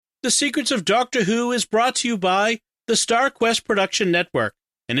The Secrets of Doctor Who is brought to you by the StarQuest Production Network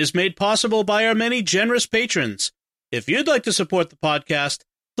and is made possible by our many generous patrons. If you'd like to support the podcast,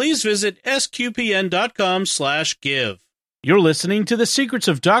 please visit sqpn.com/give. You're listening to The Secrets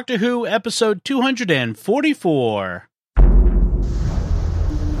of Doctor Who, episode 244.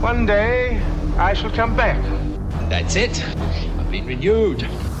 One day, I shall come back. That's it. I've been renewed.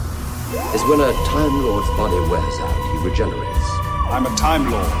 Is when a Time Lord's body wears out, he regenerates. I'm a Time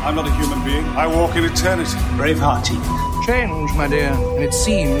Lord. I'm not a human being. I walk in eternity. Bravehearty. Change, my dear, and it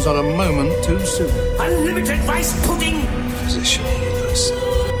seems on a moment too soon. Unlimited rice pudding. Position healers.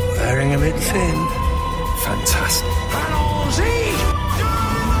 Wearing a bit thin. Fantastic.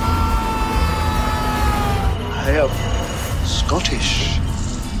 I am Scottish.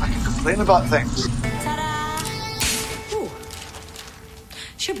 I can complain about things. Ta-da! Ooh.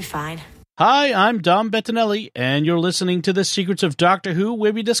 Should be fine. Hi, I'm Dom Bettinelli, and you're listening to The Secrets of Doctor Who,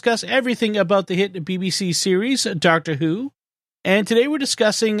 where we discuss everything about the hit BBC series Doctor Who. And today we're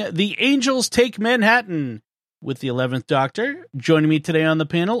discussing The Angels Take Manhattan with the 11th Doctor. Joining me today on the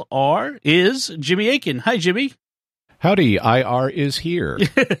panel is Jimmy Akin. Hi, Jimmy. Howdy, IR is here.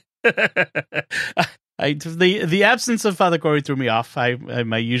 The absence of Father Corey threw me off.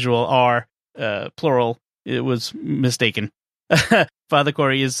 My usual R, plural, it was mistaken. Father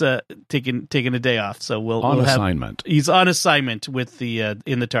Corey is taking a day off, so we'll have assignment. He's on assignment with the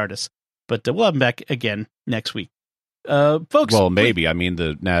in the TARDIS, but we'll have him back again next week, folks. Well, maybe. I mean,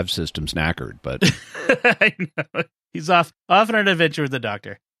 the nav system's knackered, but I know he's off on an adventure with the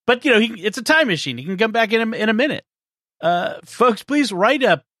Doctor. But it's a time machine. He can come back in a minute. Folks, please write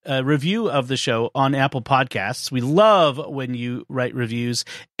up a review of the show on Apple Podcasts. We love when you write reviews,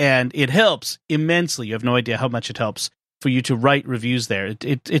 and it helps immensely. You have no idea how much it helps for you to write reviews there.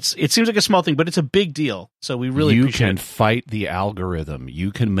 It seems like a small thing, but it's a big deal. So we really appreciate it. You can fight the algorithm. You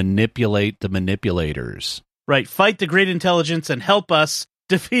can manipulate the manipulators. Right. Fight the great intelligence and help us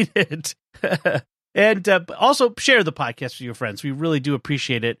defeat it. And also share the podcast with your friends. We really do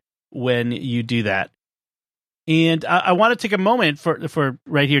appreciate it when you do that. And I want to take a moment for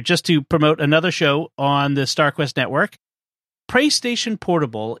right here just to promote another show on the StarQuest Network. PlayStation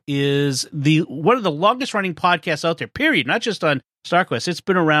Portable is one of the longest running podcasts out there, period, not just on StarQuest. It's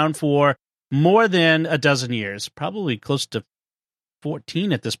been around for more than a dozen years, probably close to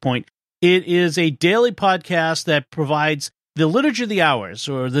 14 at this point. It is a daily podcast that provides the Liturgy of the Hours,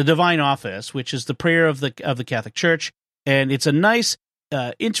 or the Divine Office, which is the prayer of the Catholic Church. And it's a nice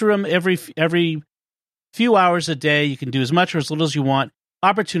interim every few hours a day. You can do as much or as little as you want,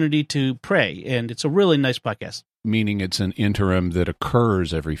 opportunity to pray. And it's a really nice podcast. Meaning it's an interim that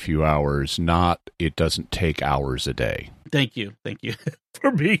occurs every few hours, not it doesn't take hours a day. Thank you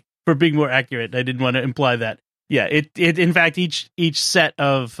for being more accurate. I didn't want to imply that. Yeah, it in fact each set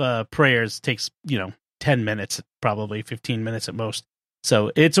of prayers takes 10 minutes, probably 15 minutes at most.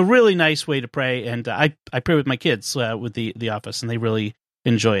 So it's a really nice way to pray, and I pray with my kids with the office, and they really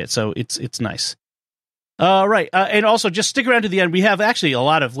enjoy it. So it's nice. Right. And also, just stick around to the end. We have actually a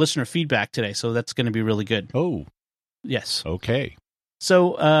lot of listener feedback today, so that's going to be really good. Oh. Yes. Okay.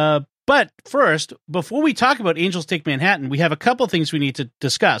 So, but first, before we talk about Angels Take Manhattan, we have a couple things we need to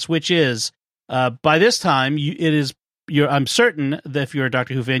discuss, which is, by this time, I'm certain that if you're a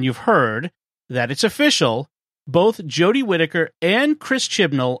Doctor Who fan, you've heard that it's official. Both Jodie Whittaker and Chris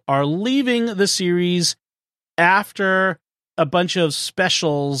Chibnall are leaving the series after a bunch of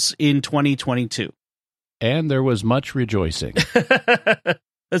specials in 2022. And there was much rejoicing.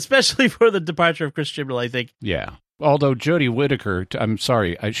 Especially for the departure of Chris Chibnall, I think. Yeah. Although Jodie Whittaker, I'm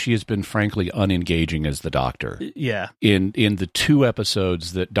sorry, she has been frankly unengaging as the Doctor. Yeah. In the 2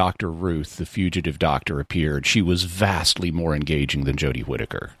 episodes that Dr. Ruth, the fugitive Doctor, appeared, she was vastly more engaging than Jodie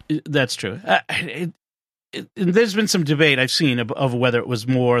Whittaker. That's true. There's been some debate I've seen of whether it was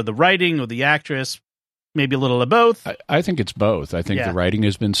more the writing or the actress. Maybe a little of both. I think it's both. I think the writing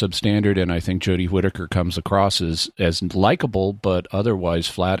has been substandard, and I think Jodie Whittaker comes across as likable, but otherwise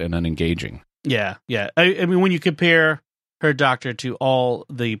flat and unengaging. Yeah. I mean, when you compare her Doctor to all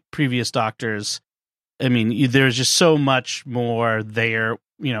the previous Doctors, I mean, there's just so much more there.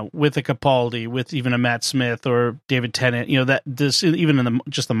 With a Capaldi, with even a Matt Smith or David Tennant. That this even in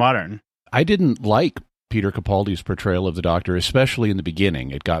just the modern. I didn't like Peter Capaldi's portrayal of the Doctor, especially in the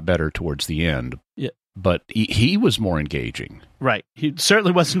beginning. It got better towards the end. Yeah. But he was more engaging. Right. He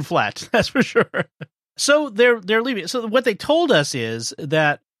certainly wasn't flat, that's for sure. So they're leaving. So what they told us is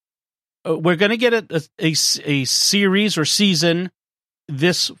that we're going to get a series or season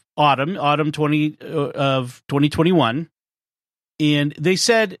this autumn 2021. And they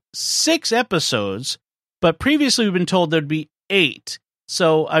said 6 episodes, but previously we've been told there'd be 8.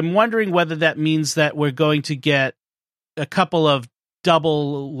 So I'm wondering whether that means that we're going to get a couple of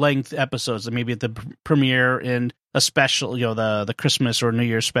double-length episodes, maybe at the premiere and a special, the Christmas or New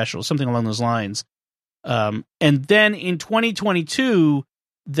Year's special, something along those lines. And then in 2022,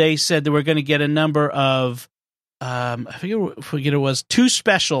 they said that we're going to get a number of, I forget it was 2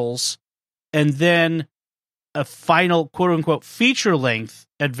 specials, and then a final quote-unquote feature-length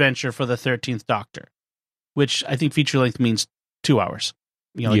adventure for the 13th Doctor, which I think feature-length means 2 hours,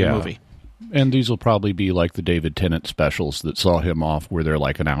 a movie. And these will probably be like the David Tennant specials that saw him off, where they're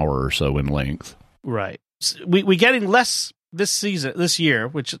like an hour or so in length. Right. We're getting less this year,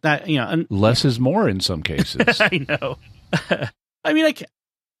 which less is more in some cases. I know. I mean,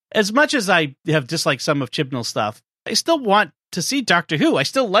 as much as I have disliked some of Chibnall's stuff, I still want to see Doctor Who. I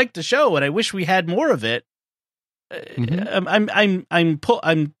still like the show, and I wish we had more of it. I'm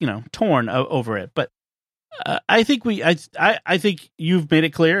torn over it, but I think I think you've made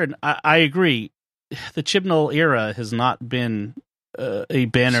it clear, and I agree. The Chibnall era has not been a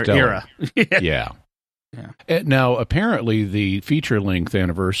banner era. Yeah. Now, apparently, the feature-length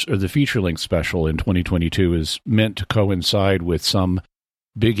anniversary, or the feature-length special in 2022 is meant to coincide with some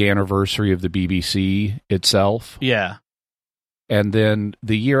big anniversary of the BBC itself. Yeah. And then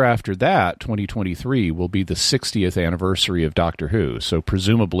the year after that, 2023, will be the 60th anniversary of Doctor Who. So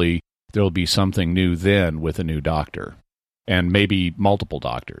presumably there'll be something new then with a new Doctor, and maybe multiple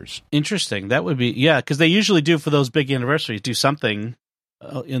Doctors. Interesting. That would be, because they usually do for those big anniversaries, do something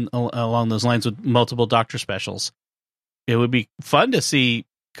along those lines with multiple Doctor specials. It would be fun to see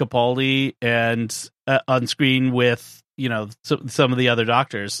Capaldi and on screen with, some of the other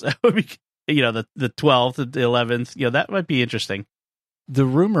Doctors. That would be, the 12th, the 11th, that might be interesting. The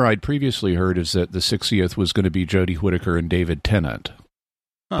rumor I'd previously heard is that the 60th was going to be Jodie Whittaker and David Tennant.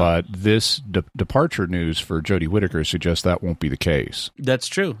 Huh. But this departure news for Jodie Whittaker suggests that won't be the case. That's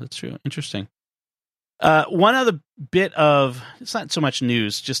true. Interesting. One other bit of, it's not so much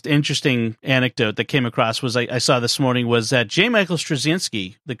news, just interesting anecdote that came across was I saw this morning was that J. Michael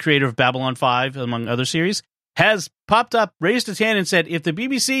Straczynski, the creator of Babylon 5, among other series, has popped up, raised his hand, and said, if the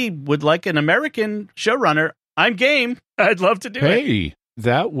BBC would like an American showrunner, I'm game. I'd love to do it. Hey,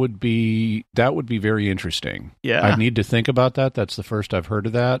 that would be very interesting. Yeah. I need to think about that. That's the first I've heard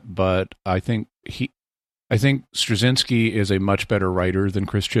of that, but I think Straczynski is a much better writer than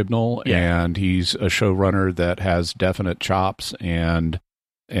Chris Chibnall, and he's a showrunner that has definite chops, and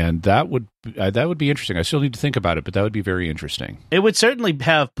that would be interesting. I still need to think about it, but that would be very interesting. It would certainly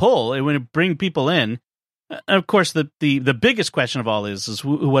have pull. It would bring people in. Of course, the biggest question of all is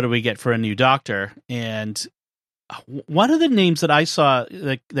what do we get for a new Doctor? And one of the names that I saw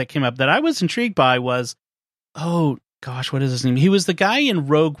that came up that I was intrigued by was, oh gosh, what is his name? He was the guy in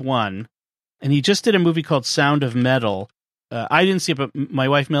Rogue One, and he just did a movie called Sound of Metal. I didn't see it, but my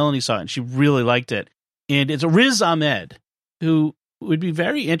wife Melanie saw it, and she really liked it. And it's Riz Ahmed, who would be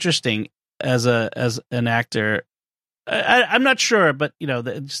very interesting as an actor. I'm not sure, but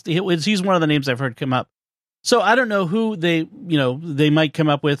he's one of the names I've heard come up. So I don't know who they might come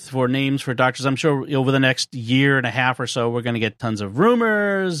up with for names for Doctors. I'm sure over the next year and a half or so, we're going to get tons of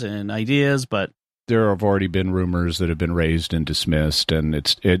rumors and ideas, but there have already been rumors that have been raised and dismissed, and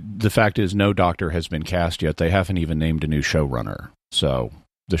the fact is no Doctor has been cast yet. They haven't even named a new showrunner. So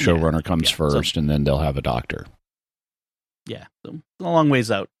the showrunner comes first, and then they'll have a Doctor. Yeah, so a long ways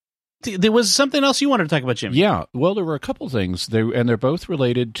out. There was something else you wanted to talk about, Jim. Yeah, well, there were a couple things, they're both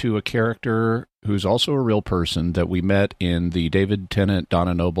related to a character who's also a real person that we met in the David Tennant,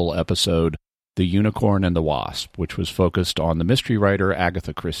 Donna Noble episode, The Unicorn and the Wasp, which was focused on the mystery writer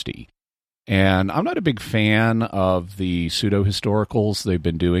Agatha Christie. And I'm not a big fan of the pseudo-historicals they've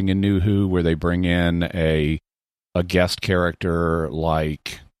been doing in New Who, where they bring in a guest character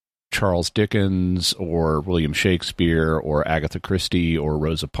like Charles Dickens or William Shakespeare or Agatha Christie or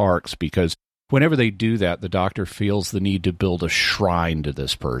Rosa Parks, because whenever they do that, the Doctor feels the need to build a shrine to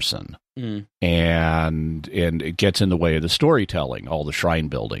this person. And it gets in the way of the storytelling, all the shrine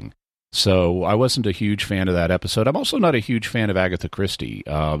building. So I wasn't a huge fan of that episode. I'm also not a huge fan of Agatha Christie.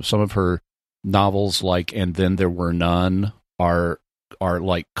 Some of her novels, like And Then There Were None, are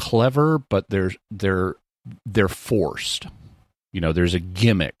like clever, but they're forced. There's a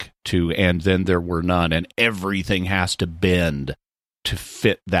gimmick to And Then There Were None, and everything has to bend to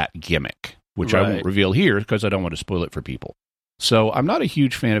fit that gimmick, which I won't reveal here because I don't want to spoil it for people. So I'm not a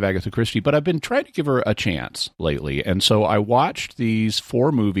huge fan of Agatha Christie, but I've been trying to give her a chance lately. And so I watched these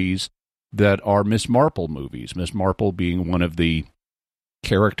 4 movies that are Miss Marple movies, Miss Marple being one of the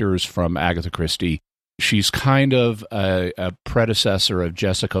characters from Agatha Christie. She's kind of a predecessor of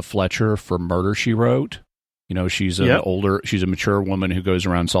Jessica Fletcher from Murder, She Wrote. You know, she's an she's a mature woman who goes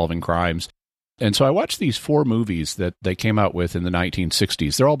around solving crimes. And so I watched these 4 movies that they came out with in the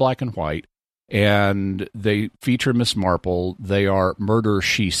 1960s. They're all black and white, and they feature Miss Marple. They are Murder,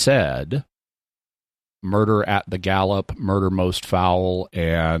 She Said, Murder at the Gallop, Murder Most Foul,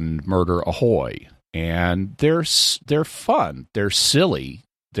 and Murder Ahoy. And they're fun. They're silly.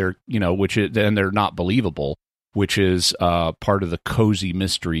 They're, you know, and they're not believable, which is part of the cozy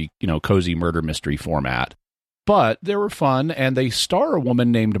mystery, you know, cozy murder mystery format. But they were fun, and they star a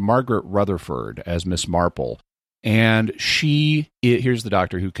woman named Margaret Rutherford as Miss Marple. And here's the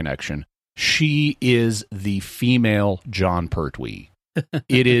Doctor Who connection. She is the female Jon Pertwee.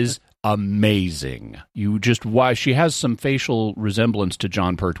 It is amazing. She has some facial resemblance to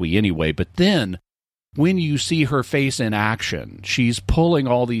Jon Pertwee anyway, but then when you see her face in action, she's pulling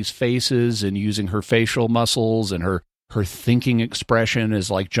all these faces and using her facial muscles, and her thinking expression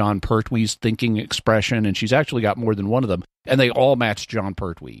is like Jon Pertwee's thinking expression, and she's actually got more than one of them, and they all match Jon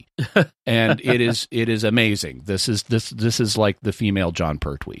Pertwee. And it is amazing. This is like the female Jon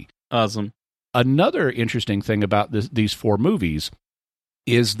Pertwee. Awesome. Another interesting thing about these 4 movies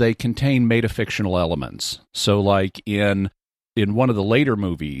is they contain metafictional elements. So like in one of the later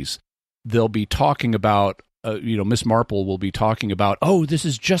movies, they'll be talking about Miss Marple will be talking about, oh, this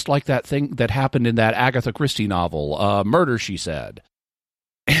is just like that thing that happened in that Agatha Christie novel, Murder, She Said.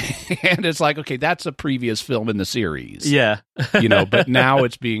 And it's like, okay, that's a previous film in the series. Yeah. But now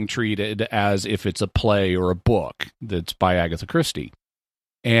it's being treated as if it's a play or a book that's by Agatha Christie.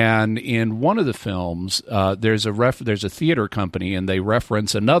 And in one of the films, there's a theater company, and they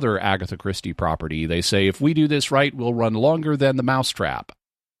reference another Agatha Christie property. They say, if we do this right, we'll run longer than The Mousetrap.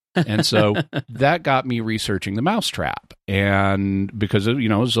 And so that got me researching The Mousetrap. And because, it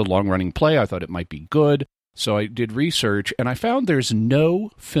was a long-running play, I thought it might be good. So I did research, and I found there's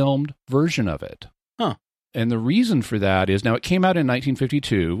no filmed version of it. Huh. And the reason for that is, now it came out in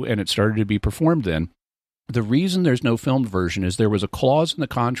 1952, and it started to be performed then. The reason there's no filmed version is there was a clause in the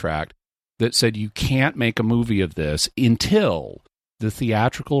contract that said you can't make a movie of this until the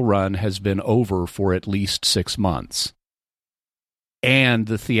theatrical run has been over for at least 6 months. And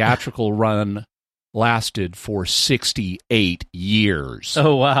the theatrical run lasted for 68 years.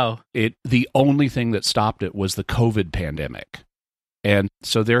 Oh, wow. The only thing that stopped it was the COVID pandemic. And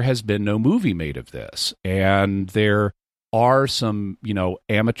so there has been no movie made of this. And there are some,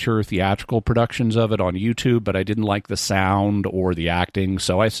 amateur theatrical productions of it on YouTube, but I didn't like the sound or the acting.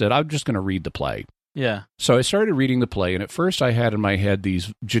 So I said, I'm just going to read the play. Yeah. So I started reading the play, and at first I had in my head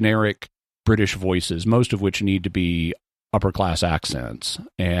these generic British voices, most of which need to be upper-class accents,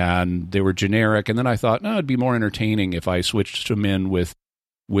 and they were generic. And then I thought, no, it'd be more entertaining if I switched them in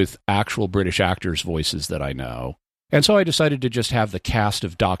with actual British actors' voices that I know. And so I decided to just have the cast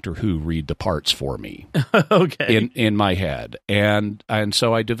of Doctor Who read the parts for me. Okay. In my head. And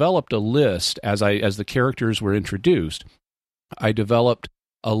so I developed a list as the characters were introduced. I developed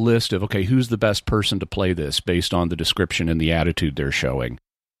a list of, okay, who's the best person to play this based on the description and the attitude they're showing.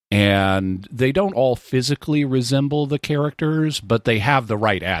 And they don't all physically resemble the characters, but they have the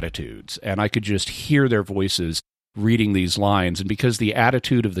right attitudes. And I could just hear their voices reading these lines. And because the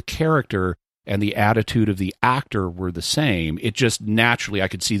attitude of the character and the attitude of the actor were the same, it just naturally, I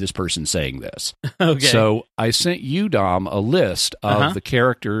could see this person saying this. Okay. So I sent you, Dom, a list of the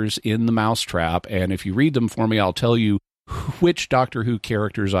characters in The Mousetrap. And if you read them for me, I'll tell you which Doctor Who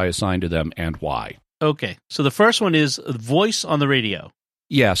characters I assigned to them and why. Okay. So the first one is voice on the radio.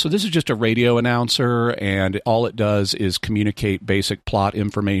 Yeah, so this is just a radio announcer, and all it does is communicate basic plot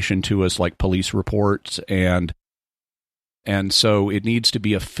information to us, like police reports, and so it needs to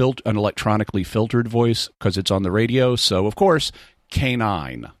be an electronically filtered voice because it's on the radio. So, of course,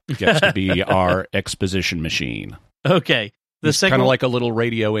 K9 gets to be our exposition machine. Okay. It's kind of like a little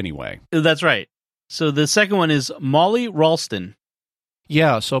radio anyway. That's right. So the second one is Molly Ralston.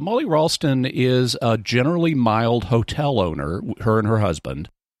 Yeah, so Molly Ralston is a generally mild hotel owner, her and her husband.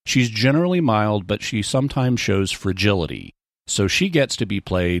 She's generally mild, but she sometimes shows fragility. So she gets to be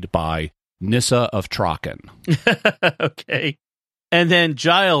played by Nyssa of Traken. Okay. And then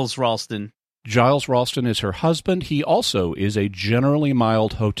Giles Ralston. Giles Ralston is her husband. He also is a generally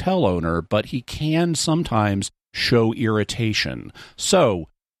mild hotel owner, but he can sometimes show irritation. So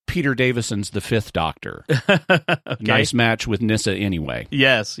Peter Davison's the Fifth Doctor. Okay. Nice match with Nyssa anyway.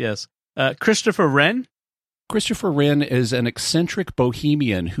 Yes. Christopher Wren? Christopher Wren is an eccentric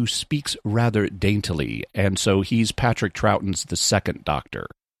bohemian who speaks rather daintily, and so he's Patrick Troughton's the Second Doctor.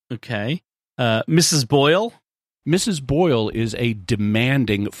 Okay. Mrs. Boyle? Mrs. Boyle is a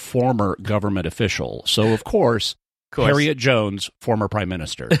demanding former government official. So, of course, Harriet Jones, former Prime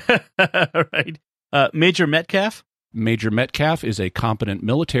Minister. Right. Major Metcalf? Major Metcalf is a competent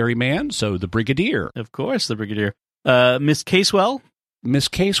military man, so the Brigadier. Of course, the Brigadier. Miss Casewell? Miss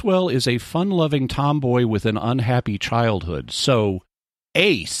Casewell is a fun-loving tomboy with an unhappy childhood, so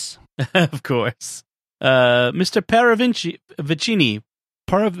Ace. Of course. Mr. Paravicini.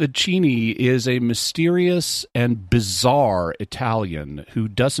 Paravicini is a mysterious and bizarre Italian who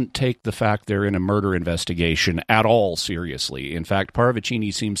doesn't take the fact they're in a murder investigation at all seriously. In fact,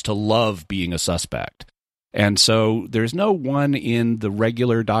 Paravicini seems to love being a suspect. And so there's no one in the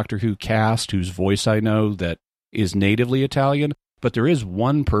regular Doctor Who cast whose voice I know that is natively Italian, but there is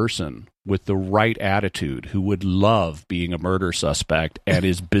one person with the right attitude who would love being a murder suspect and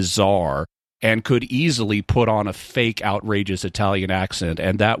is bizarre and could easily put on a fake, outrageous Italian accent,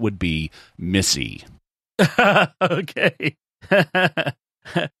 and that would be Missy. Okay. I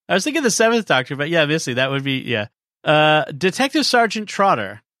was thinking the Seventh Doctor, but yeah, Missy, that would be, yeah. Detective Sergeant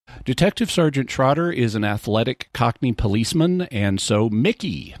Trotter. Detective Sergeant Trotter is an athletic Cockney policeman, and so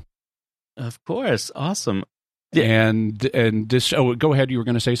Mickey. Of course. Awesome. And this. Oh, go ahead. You were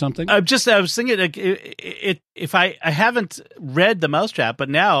going to say something. I was thinking, like, if I haven't read The Mousetrap, but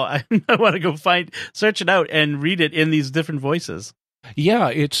now I want to go search it out and read it in these different voices. Yeah,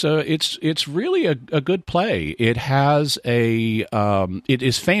 it's really a good play. It has it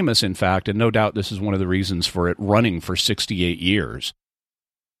is famous, in fact, and no doubt this is one of the reasons for it running for 68 years.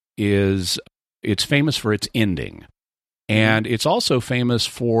 It's famous for its ending. And it's also famous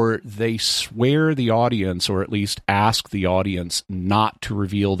for they swear the audience, or at least ask the audience, not to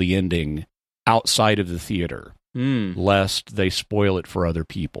reveal the ending outside of the theater, lest they spoil it for other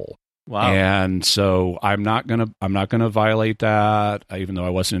people. Wow! And so I'm not gonna violate that, even though I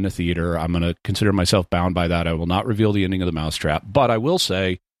wasn't in a theater. I'm gonna consider myself bound by that. I will not reveal the ending of The Mousetrap, but I will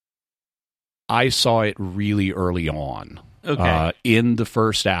say I saw it really early on. Okay. In the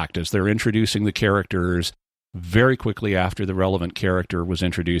first act, as they're introducing the characters. Very quickly after the relevant character was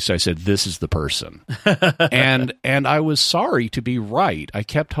introduced, I said, this is the person. and I was sorry to be right. I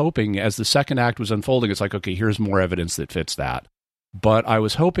kept hoping as the second act was unfolding, it's like, okay, here's more evidence that fits that. But I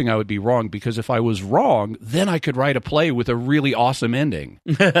was hoping I would be wrong, because if I was wrong, then I could write a play with a really awesome ending.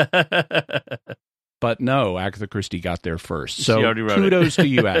 But no, Agatha Christie got there first. So kudos to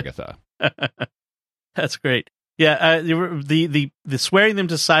you, Agatha. That's great. Yeah, the swearing them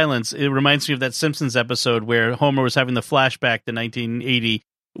to silence, it reminds me of that Simpsons episode where Homer was having the flashback to 1980,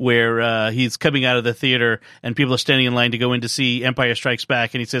 where he's coming out of the theater and people are standing in line to go in to see Empire Strikes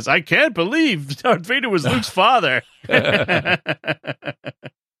Back, and he says, I can't believe Darth Vader was Luke's father.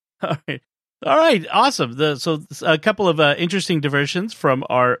 All right, awesome. So a couple of interesting diversions from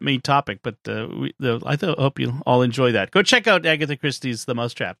our main topic, but I hope you all enjoy that. Go check out Agatha Christie's The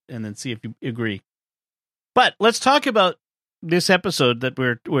Mousetrap and then see if you agree. But let's talk about this episode that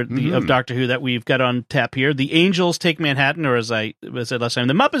of Doctor Who that we've got on tap here. The Angels Take Manhattan, or as I said last time,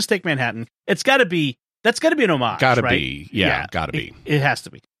 the Muppets Take Manhattan. That's got to be an homage. Gotta right? be. Yeah, gotta be. It has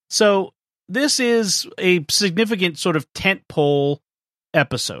to be. So this is a significant sort of tentpole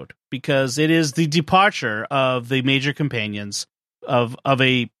episode because it is the departure of the major companions of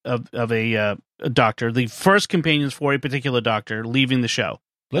a doctor, the first companions for a particular doctor leaving the show.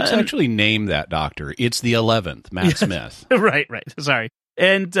 Let's actually name that doctor. It's the 11th, Matt Smith. Right. Sorry.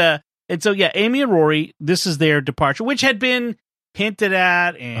 And so, yeah, Amy and Rory, this is their departure, which had been hinted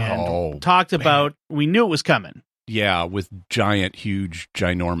at and talked about. We knew it was coming. Yeah, with huge,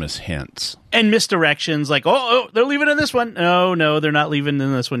 ginormous hints. And misdirections, like, oh, they're leaving in this one. No, they're not leaving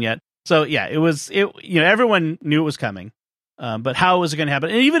in this one yet. So, yeah, everyone knew it was coming. But how was it going to happen?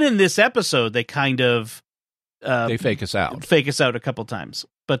 And even in this episode, they kind of... they fake us out. A couple times.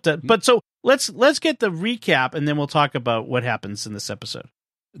 But so let's get the recap, and then we'll talk about what happens in this episode.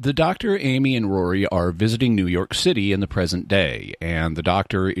 The Doctor, Amy, and Rory are visiting New York City in the present day, and the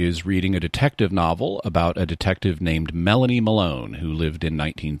Doctor is reading a detective novel about a detective named Melanie Malone, who lived in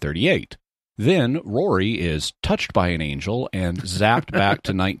 1938. Then Rory is touched by an angel and zapped back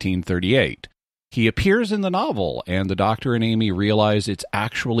to 1938. He appears in the novel, and the Doctor and Amy realize it's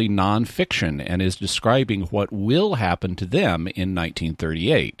actually nonfiction and is describing what will happen to them in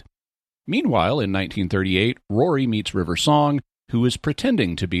 1938. Meanwhile, in 1938, Rory meets River Song, who is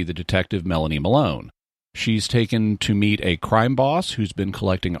pretending to be the detective Melanie Malone. She's taken to meet a crime boss who's been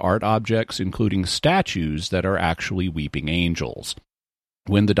collecting art objects, including statues that are actually weeping angels.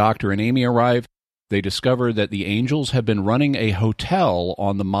 When the Doctor and Amy arrive, they discover that the angels have been running a hotel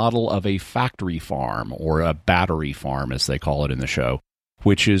on the model of a factory farm, or a battery farm, as they call it in the show,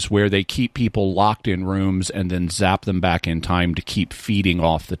 which is where they keep people locked in rooms and then zap them back in time to keep feeding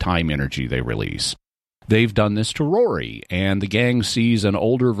off the time energy they release. They've done this to Rory, and the gang sees an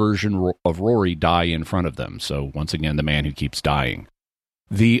older version of Rory die in front of them. So once again, the man who keeps dying.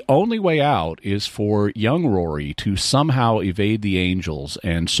 The only way out is for young Rory to somehow evade the angels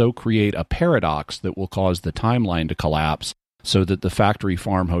and so create a paradox that will cause the timeline to collapse so that the Factory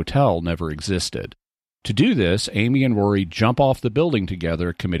Farm Hotel never existed. To do this, Amy and Rory jump off the building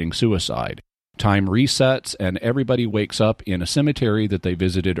together, committing suicide. Time resets, and everybody wakes up in a cemetery that they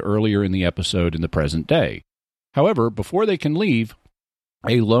visited earlier in the episode in the present day. However, before they can leave,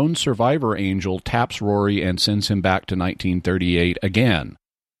 a lone survivor angel taps Rory and sends him back to 1938 again.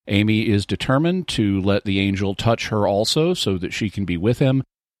 Amy is determined to let the angel touch her also so that she can be with him,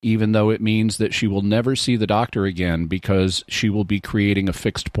 even though it means that she will never see the Doctor again because she will be creating a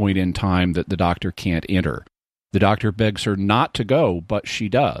fixed point in time that the Doctor can't enter. The Doctor begs her not to go, but she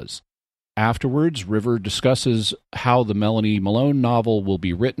does. Afterwards, River discusses how the Melanie Malone novel will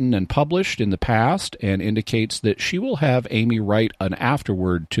be written and published in the past and indicates that she will have Amy write an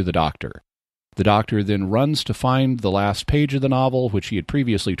afterword to the Doctor. The Doctor then runs to find the last page of the novel, which he had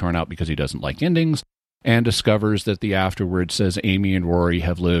previously torn out because he doesn't like endings, and discovers that the afterword says Amy and Rory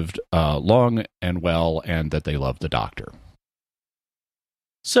have lived long and well and that they love the Doctor.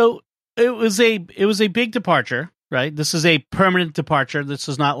 So it was a big departure, right? This is a permanent departure. This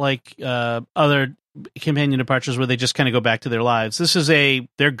is not like other companion departures where they just kind of go back to their lives. This is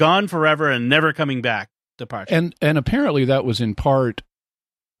they're gone forever and never coming back departure. And apparently that was in part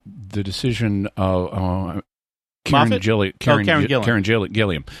the decision of Karen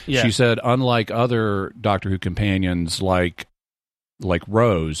Gilliam. Yeah. She said, unlike other Doctor Who companions like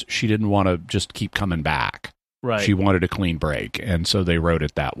Rose, she didn't want to just keep coming back. Right. She wanted a clean break, and so they wrote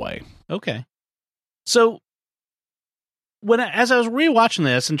it that way. Okay. So as I was rewatching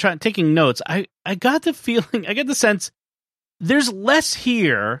this and taking notes, I got the feeling, I get the sense there's less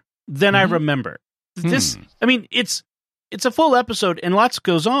here than I remember. I mean, it's a full episode and lots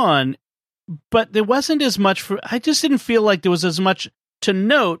goes on, but there wasn't as much I just didn't feel like there was as much to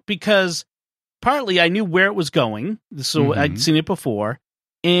note because partly I knew where it was going. So I'd seen it before,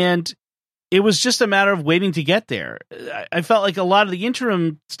 and it was just a matter of waiting to get there. I felt like a lot of the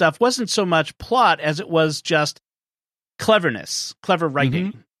interim stuff wasn't so much plot as it was just clever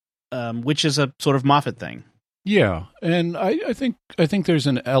writing, which is a sort of Moffat thing. Yeah, and I think there's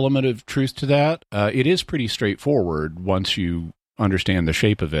an element of truth to that. It is pretty straightforward once you understand the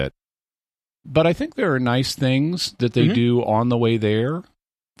shape of it. But I think there are nice things that they do on the way there.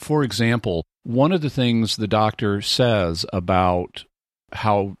 For example, one of the things the Doctor says about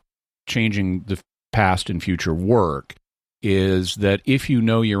how changing the past and future work is that if you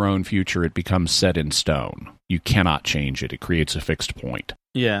know your own future, it becomes set in stone. You cannot change it. It creates a fixed point.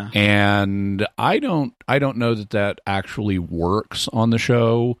 Yeah. And I don't know that actually works on the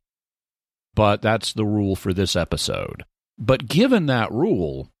show, but that's the rule for this episode. But given that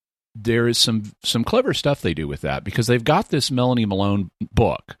rule, there is some clever stuff they do with that because they've got this Melanie Malone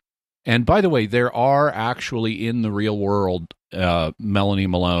book. And by the way, there are actually in the real world Melanie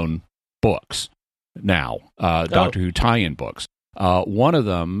Malone books now, Doctor Who tie-in books. One of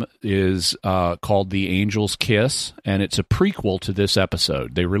them is called The Angel's Kiss, and it's a prequel to this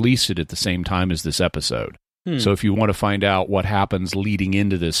episode. They released it at the same time as this episode. So if you want to find out what happens leading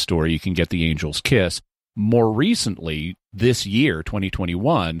into this story, you can get The Angel's Kiss. More recently, this year,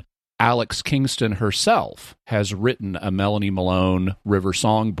 2021, Alex Kingston herself has written a Melanie Malone River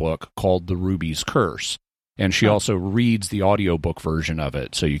Song book called The Ruby's Curse. And she also reads the audiobook version of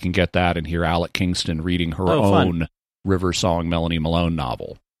it, so you can get that and hear Alex Kingston reading her own River Song Melanie Malone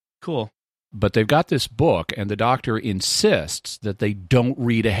novel. Cool. But they've got this book, and the Doctor insists that they don't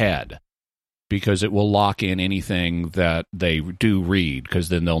read ahead because it will lock in anything that they do read, because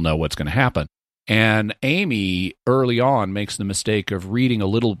then they'll know what's going to happen. And Amy, early on, makes the mistake of reading a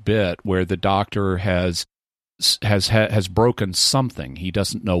little bit where the Doctor has broken something. He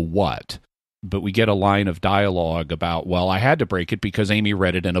doesn't know what. But we get a line of dialogue about, well, I had to break it because Amy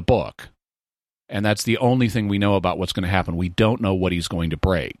read it in a book. And that's the only thing we know about what's going to happen. We don't know what he's going to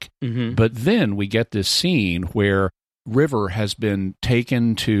break. But then we get this scene where River has been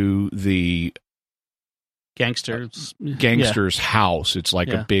taken to the gangster's house. It's like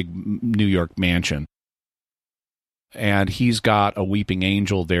a big New York mansion. And he's got a weeping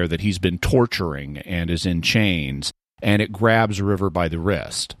angel there that he's been torturing and is in chains. And it grabs River by the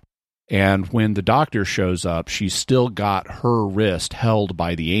wrist. And when the Doctor shows up, she's still got her wrist held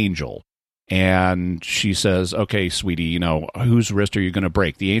by the angel. And she says, okay, sweetie, whose wrist are you going to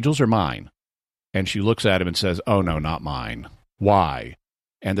break? The angel's or mine? And she looks at him and says, oh, no, not mine. Why?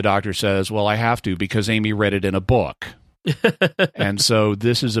 And the Doctor says, well, I have to because Amy read it in a book. And so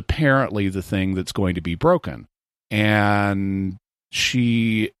this is apparently the thing that's going to be broken. And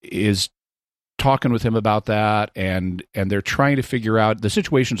she is talking with him about that, and they're trying to figure out, the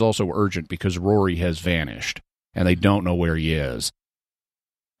situation's also urgent because Rory has vanished and they don't know where he is.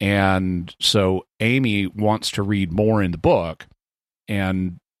 And so Amy wants to read more in the book,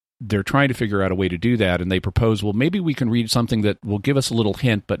 and they're trying to figure out a way to do that. And they propose, well, maybe we can read something that will give us a little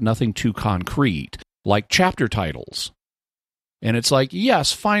hint, but nothing too concrete, like chapter titles. And it's like,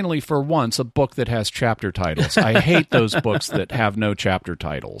 yes, finally, for once, a book that has chapter titles. I hate those books that have no chapter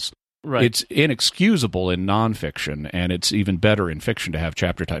titles. Right. It's inexcusable in nonfiction, and it's even better in fiction to have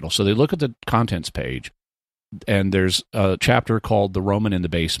chapter titles. So they look at the contents page, and there's a chapter called The Roman in the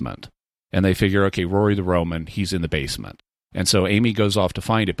Basement. And they figure, okay, Rory the Roman, he's in the basement. And so Amy goes off to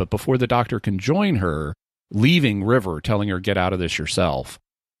find it. But before the doctor can join her, leaving River, telling her, get out of this yourself,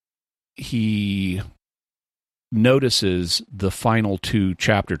 he notices the final two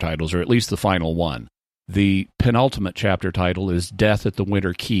chapter titles, or at least the final one. The penultimate chapter title is Death at the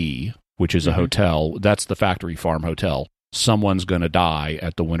Winter Key, which is a hotel. That's the Factory Farm Hotel. Someone's going to die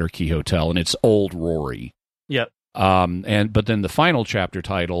at the Winter Key Hotel, and it's old Rory. Yep. But then the final chapter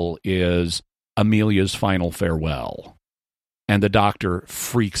title is Amelia's Final Farewell. And the doctor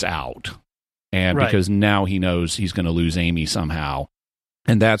freaks out. And because now he knows he's going to lose Amy somehow.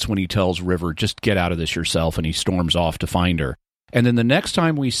 And that's when he tells River, just get out of this yourself, and he storms off to find her. And then the next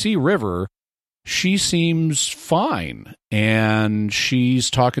time we see River, she seems fine. And she's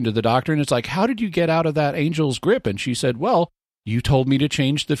talking to the doctor, and it's like, how did you get out of that angel's grip? And she said, well, you told me to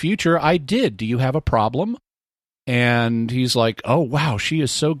change the future. I did. Do you have a problem? And he's like, oh, wow, she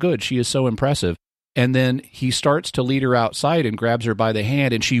is so good. She is so impressive. And then he starts to lead her outside and grabs her by the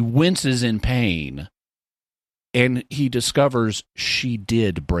hand, and she winces in pain. And he discovers she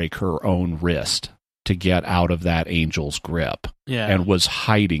did break her own wrist to get out of that angel's grip, and was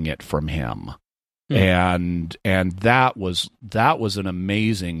hiding it from him. And that was an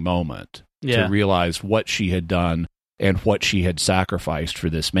amazing moment to realize what she had done and what she had sacrificed for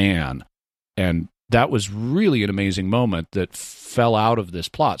this man. And that was really an amazing moment that fell out of this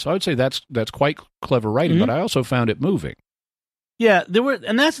plot. So I would say that's quite clever writing, but I also found it moving. Yeah,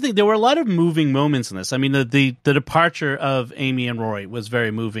 and that's the thing. There were a lot of moving moments in this. I mean, the departure of Amy and Rory was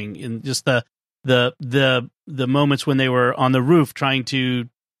very moving. In just the moments when they were on the roof trying to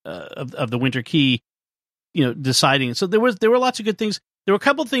of the Winter Key, deciding. So there were lots of good things. There were a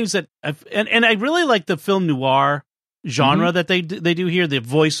couple of things that and I really like the film noir genre that they do here. The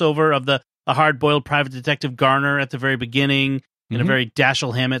voiceover of a hard-boiled private detective Garner at the very beginning in a very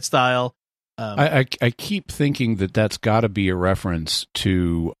Dashiell Hammett style. I keep thinking that's got to be a reference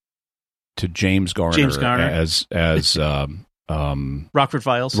to James Garner, as Rockford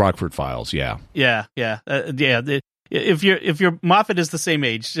Files. Rockford Files, yeah. If your Moffat is the same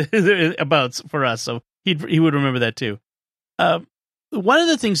age about for us, so he would remember that too. One of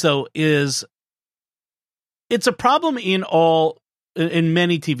the things though is it's a problem in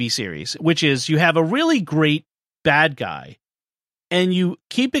many TV series, which is you have a really great bad guy, and you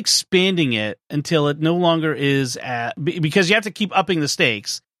keep expanding it until it no longer is because you have to keep upping the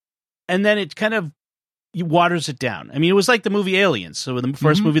stakes, and then it kind of waters it down. I mean, it was like the movie Aliens. So in the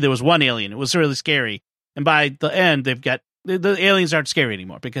first movie, there was one alien. It was really scary. And by the end, they've got the aliens aren't scary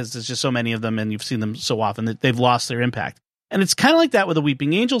anymore because there's just so many of them and you've seen them so often that they've lost their impact. And it's kind of like that with the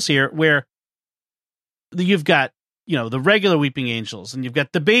Weeping Angels here, where you've got, the regular Weeping Angels, and you've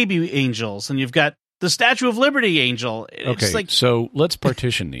got the baby angels, and you've got the Statue of Liberty angel. Okay, so let's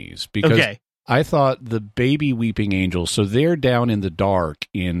partition these, because I thought the baby Weeping Angels, so they're down in the dark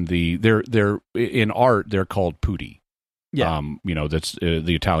they're in art, they're called putti. Yeah. That's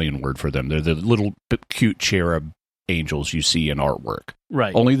the Italian word for them. They're the little cute cherub angels you see in artwork.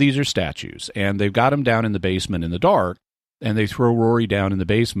 Right. Only these are statues, and they've got them down in the basement in the dark, and they throw Rory down in the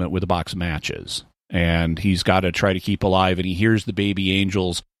basement with a box of matches. And he's got to try to keep alive, and he hears the baby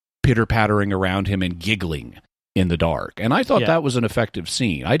angels pitter-pattering around him and giggling in the dark. And I thought that was an effective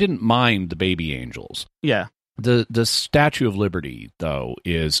scene. I didn't mind the baby angels. Yeah. The Statue of Liberty, though,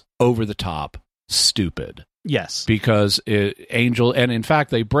 is over-the-top stupid. Yes. Because Angel, and in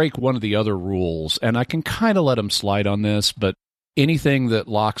fact, they break one of the other rules, and I can kind of let them slide on this, but anything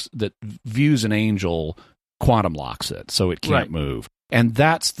that views an angel quantum locks it, so it can't move. And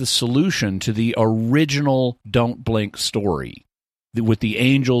that's the solution to the original Don't Blink story. With the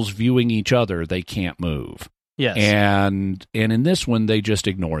angels viewing each other, they can't move. Yes. And in this one, they just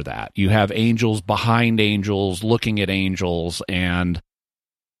ignore that. You have angels behind angels, looking at angels, and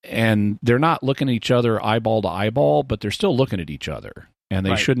they're not looking at each other eyeball to eyeball, but they're still looking at each other. And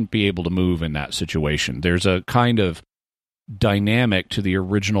they shouldn't be able to move in that situation. There's a kind of dynamic to the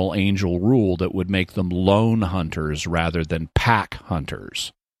original angel rule that would make them lone hunters rather than pack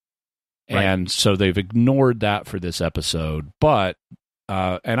hunters. Right. And so they've ignored that for this episode, but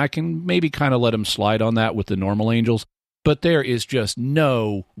and I can maybe kind of let them slide on that with the normal angels, but there is just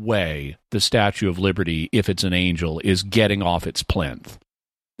no way the Statue of Liberty, if it's an angel, is getting off its plinth.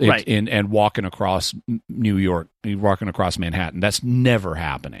 Right. And walking across New York, walking across Manhattan. That's never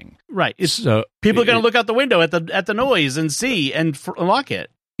happening. Right. So people are going to look out the window at the noise and see and lock it.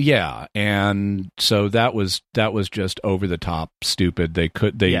 Yeah, and so that was just over the top stupid. They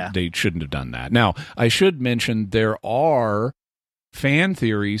shouldn't have done that. Now, I should mention there are fan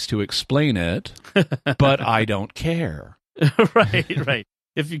theories to explain it, but I don't care. Right.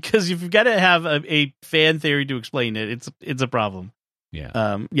 If you've got to have a fan theory to explain it, it's a problem.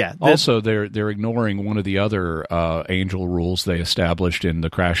 Yeah. Yeah. Also, they're ignoring one of the other angel rules they established in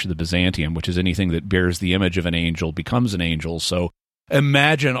the Crash of the Byzantium, which is anything that bears the image of an angel becomes an angel. So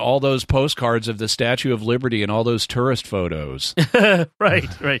imagine all those postcards of the Statue of Liberty and all those tourist photos. Right.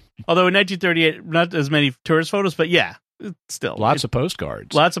 Although in 1938, not as many tourist photos, but yeah, still lots of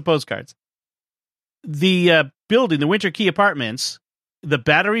postcards. The building, the Winter Key Apartments, the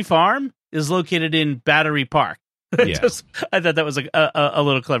Battery Farm is located in Battery Park. Yeah. I thought that was a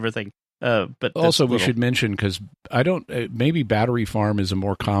little clever thing. But also, we should mention, because maybe Battery Farm is a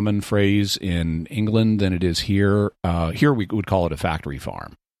more common phrase in England than it is here. Here we would call it a factory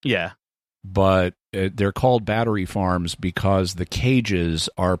farm. Yeah. But they're called battery farms because the cages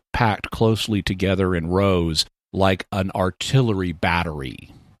are packed closely together in rows like an artillery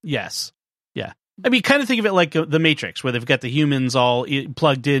battery. Yes. Yeah. I mean, kind of think of it like the Matrix, where they've got the humans all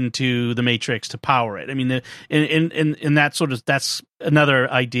plugged into the Matrix to power it. I mean, in that sort of, that's another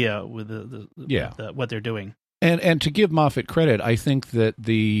idea with what they're doing. And to give Moffat credit, I think that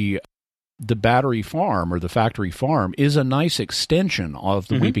the battery farm or the factory farm is a nice extension of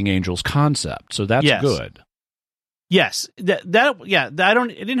the Weeping Angels concept. So that's good. Yes, I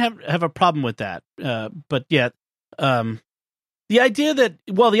didn't have a problem with that. But yeah. The idea that,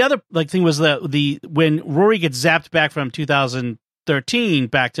 the other thing was that when Rory gets zapped back from 2013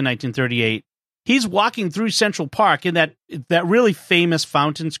 back to 1938, he's walking through Central Park in that really famous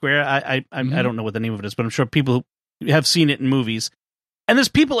fountain square. I don't know what the name of it is, but I'm sure people have seen it in movies. And there's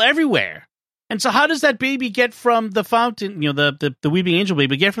people everywhere. And so how does that baby get from the fountain, the Weeping Angel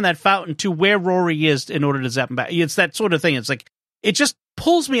baby, get from that fountain to where Rory is in order to zap him back? It's that sort of thing. It's like, it just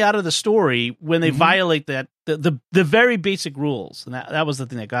pulls me out of the story when they violate that the very basic rules, and that was the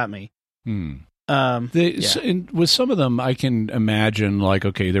thing that got me. With some of them, I can imagine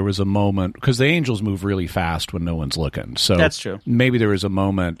there was a moment, because the angels move really fast when no one's looking. So that's true. Maybe there was a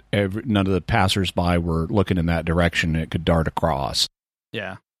moment none of the passersby were looking in that direction, and it could dart across.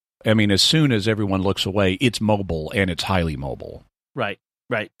 Yeah, I mean, as soon as everyone looks away, it's mobile, and it's highly mobile. Right.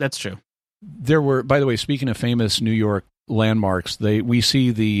 That's true. There were, by the way, speaking of famous New York landmarks, we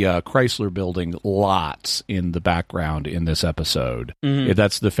see the Chrysler Building lots in the background in this episode.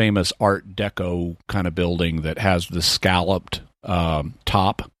 That's the famous Art Deco kind of building that has the scalloped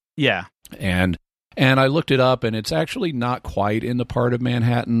top. Yeah. And I looked it up, and it's actually not quite in the part of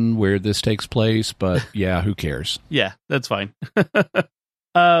Manhattan where this takes place, but yeah, who cares? Yeah, that's fine.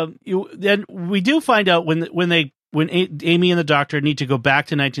 Then we do find out when Amy and the Doctor need to go back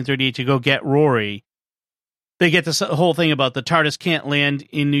to 1938 to go get Rory. They get this whole thing about the TARDIS can't land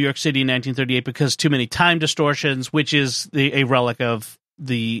in New York City in 1938 because too many time distortions, which is a relic of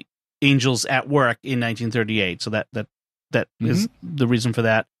the angels at work in 1938. So that is the reason for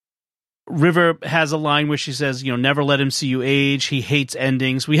that. River has a line where she says, never let him see you age. He hates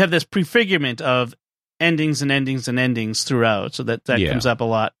endings. We have this prefigurement of endings and endings and endings throughout. So that comes up a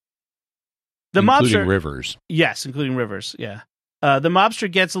lot. Including Rivers. Yes, including Rivers, yeah. The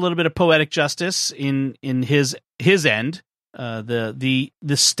mobster gets a little bit of poetic justice in his end. The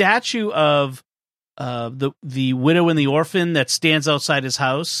statue of the widow and the orphan that stands outside his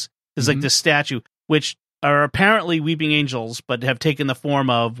house is like this statue, which are apparently weeping angels, but have taken the form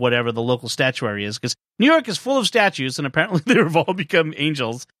of whatever the local statuary is. Because New York is full of statues, and apparently they've all become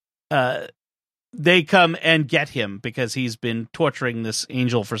angels. They come and get him because he's been torturing this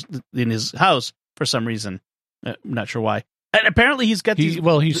angel in his house for some reason. I'm not sure why. And apparently he's got these...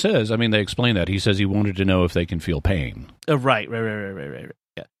 Well, he says, they explain that. He says he wanted to know if they can feel pain. Right.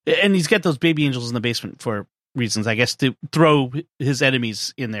 Yeah. And he's got those baby angels in the basement for reasons, I guess, to throw his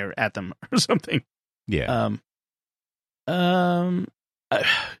enemies in there at them or something. Yeah. I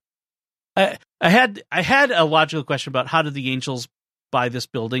had a logical question about how did the angels buy this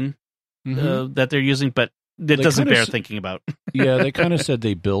building that they're using, but that doesn't bear thinking about. Yeah, they kind of said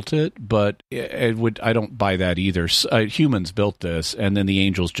they built it, but I don't buy that either. Humans built this, and then the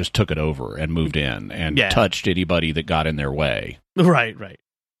angels just took it over and moved in and touched anybody that got in their way. Right.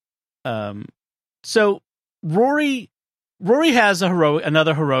 So Rory has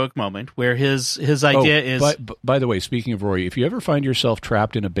another heroic moment where his idea is. By the way, speaking of Rory, if you ever find yourself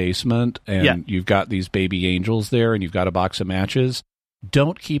trapped in a basement and you've got these baby angels there and you've got a box of matches,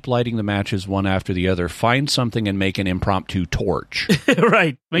 don't keep lighting the matches one after the other. Find something and make an impromptu torch.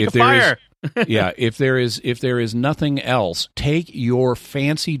 Right. Make a fire. If there is nothing else, take your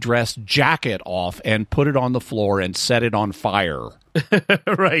fancy dress jacket off and put it on the floor and set it on fire.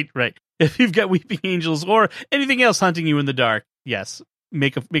 Right. If you've got weeping angels or anything else hunting you in the dark, yes,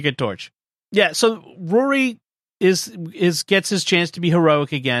 make a torch. Yeah. So Rory gets his chance to be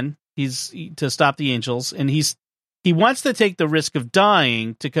heroic again. He's to stop the angels, and he wants to take the risk of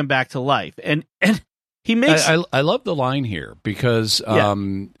dying to come back to life, and he makes. I love the line here because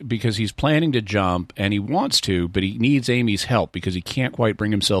he's planning to jump and he wants to, but he needs Amy's help because he can't quite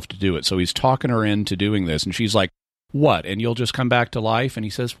bring himself to do it. So he's talking her into doing this, and she's like, "What? And you'll just come back to life?" And he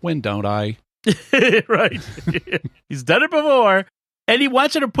says, "When don't I?" Right. He's done it before, and he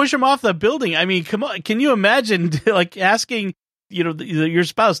wants her to push him off the building. I mean, come on, can you imagine like asking your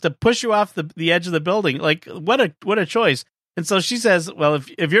spouse to push you off the edge of the building? Like, what a choice. And so she says, well,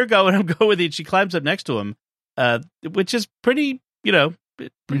 if you're going, I'm going with you. She climbs up next to him, which is pretty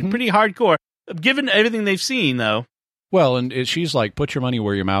hardcore, given everything they've seen, though. Well, and she's like, put your money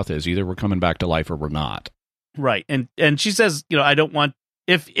where your mouth is. Either we're coming back to life or we're not. Right. And she says, I don't want,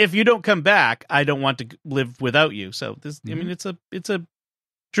 if you don't come back, I don't want to live without you. So this, I mean, it's a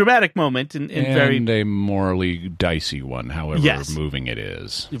dramatic moment and very a morally dicey one, however moving it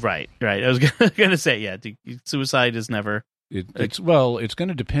is. Right. I was going to say, suicide is never. It's going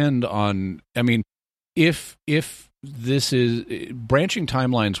to depend on. I mean, if this is branching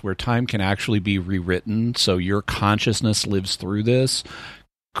timelines where time can actually be rewritten, so your consciousness lives through this,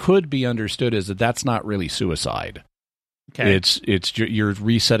 could be understood as that's not really suicide. Okay. It's you're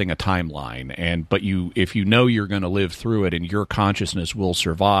resetting a timeline, but if you know you're going to live through it and your consciousness will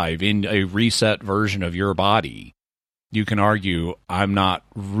survive in a reset version of your body, you can argue, I'm not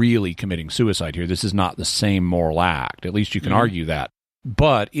really committing suicide here. This is not the same moral act. At least you can argue that.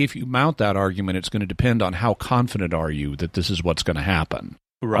 But if you mount that argument, it's going to depend on how confident are you that this is what's going to happen.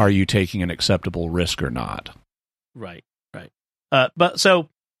 Right. Are you taking an acceptable risk or not? Right. But so,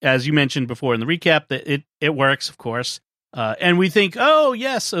 as you mentioned before in the recap, that it works, of course. And we think, oh,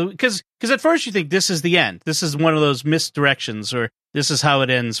 yes, because at first you think this is the end. This is one of those misdirections, or this is how it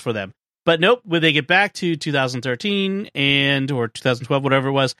ends for them. But nope, when they get back to 2013 or 2012, whatever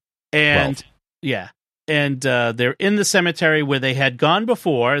it was, and 12. And they're in the cemetery where they had gone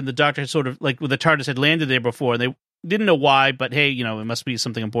before, and the doctor had sort of, like, the TARDIS had landed there before, and they didn't know why, but hey, it must be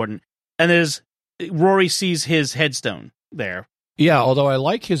something important. And Rory sees his headstone there. Yeah, although I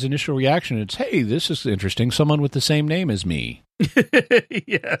like his initial reaction. It's, hey, this is interesting. Someone with the same name as me.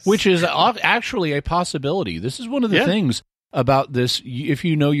 Yes. Which is actually a possibility. This is one of the things about this. If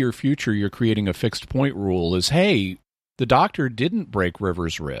you know your future, you're creating a fixed point rule is, hey, the doctor didn't break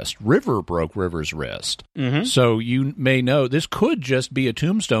River's wrist. River broke River's wrist. Mm-hmm. So you may know this could just be a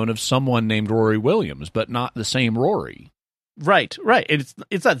tombstone of someone named Rory Williams, but not the same Rory. Right.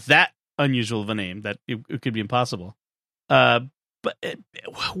 It's not that unusual of a name that it could be impossible. But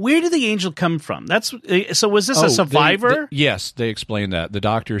where did the angel come from? So was this a survivor? Yes, they explained that. The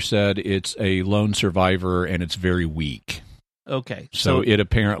doctor said it's a lone survivor and it's very weak. Okay. So it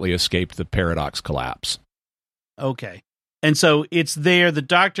apparently escaped the paradox collapse. Okay. And so it's there. The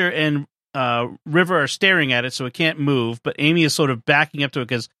doctor and River are staring at it, so it can't move. But Amy is sort of backing up to it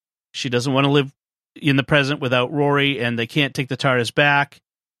because she doesn't want to live in the present without Rory, and they can't take the TARDIS back.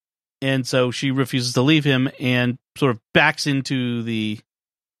 And so she refuses to leave him and sort of backs into the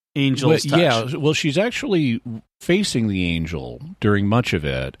angel's touch. Yeah, well, she's actually facing the angel during much of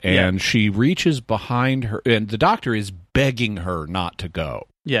it, and she reaches behind her, and the doctor is begging her not to go.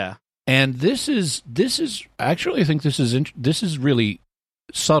 Yeah. And this is actually, I think this is really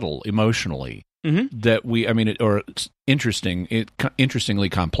subtle emotionally. Mm-hmm. It's interestingly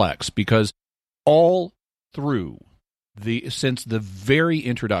complex, because all through since the very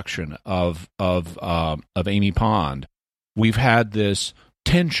introduction of Amy Pond, we've had this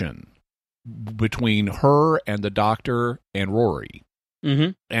tension between her and the doctor and Rory.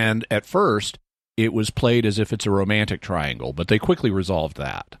 Mm-hmm. And at first, it was played as if it's a romantic triangle, but they quickly resolved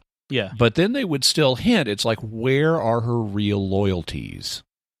that. Yeah. But then they would still hint, it's like, where are her real loyalties?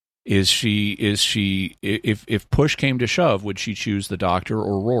 Is she if push came to shove, would she choose the doctor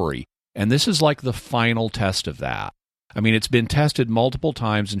or Rory? And this is like the final test of that. I mean, it's been tested multiple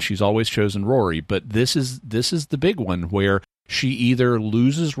times, and she's always chosen Rory, but this is the big one where she either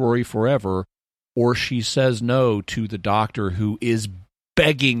loses Rory forever or she says no to the doctor who is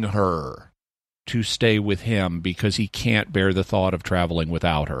begging her to stay with him because he can't bear the thought of traveling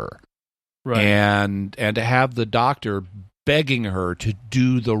without her. Right. And to have the doctor begging her to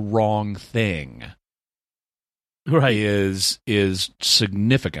do the wrong thing is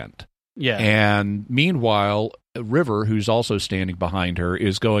significant. Yeah. And meanwhile, River, who's also standing behind her,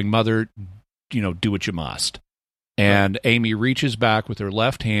 is going, Mother, do what you must. And Amy reaches back with her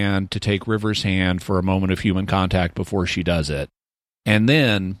left hand to take River's hand for a moment of human contact before she does it. And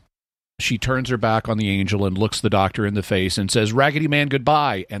then she turns her back on the angel and looks the doctor in the face and says, Raggedy Man,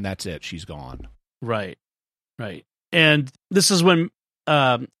 goodbye. And that's it. She's gone. Right. And this is when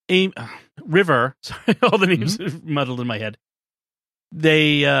River, sorry, all the names are muddled in my head.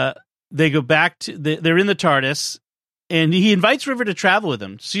 They go back to, they're in the TARDIS, and he invites River to travel with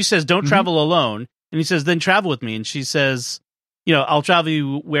him. She says, don't travel alone. And he says, then travel with me. And she says, I'll travel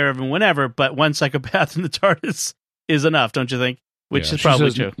you wherever and whenever, but one psychopath in the TARDIS is enough, don't you think? Which is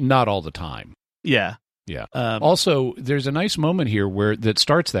probably true. Not all the time. Yeah. Yeah. Also, there's a nice moment here that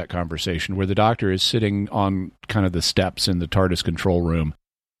starts that conversation where the doctor is sitting on kind of the steps in the TARDIS control room,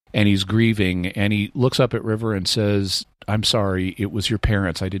 and he's grieving, and he looks up at River and says, I'm sorry, it was your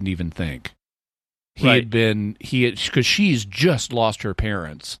parents. I didn't even think. Because she's just lost her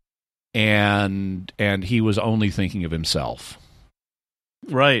parents, and he was only thinking of himself.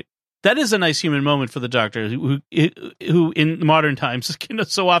 Right. That is a nice human moment for the doctor, who in modern times can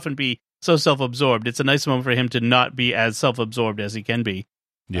so often be so self-absorbed. It's a nice moment for him to not be as self-absorbed as he can be.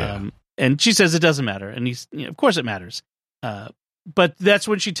 Yeah. And she says it doesn't matter, and he's, of course it matters. But that's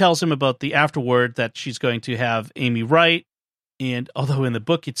when she tells him about the afterword that she's going to have Amy write. And although in the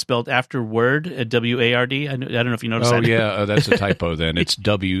book it's spelled afterward, W-A-R-D, I don't know if you noticed that. Oh yeah, that's a typo. Then it's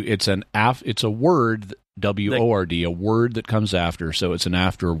it's a word, W-O-R-D, a word that comes after. So it's an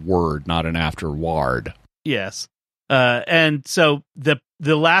afterword, not an afterward. Yes. And so the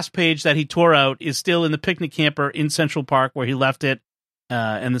last page that he tore out is still in the picnic camper in Central Park where he left it.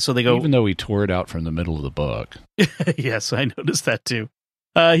 And so they go, even though he tore it out from the middle of the book. Yes, I noticed that too.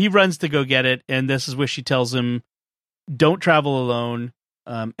 He runs to go get it, and this is where she tells him, don't travel alone,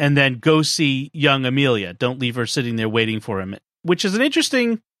 and then go see young Amelia. Don't leave her sitting there waiting for him, which is an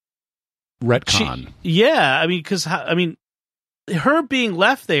interesting retcon. Because her being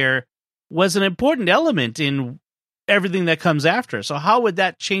left there was an important element in everything that comes after. So how would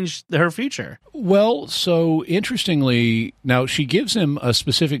that change her future? Well, so interestingly, now she gives him a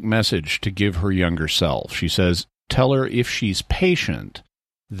specific message to give her younger self. She says, tell her if she's patient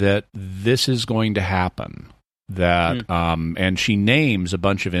that this is going to happen. And she names a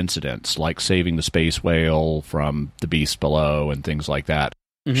bunch of incidents like saving the space whale from the beast below and things like that.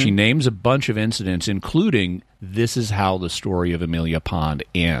 Mm-hmm. She names a bunch of incidents, including this is how the story of Amelia Pond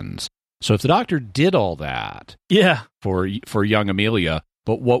ends. So if the doctor did all that for young Amelia,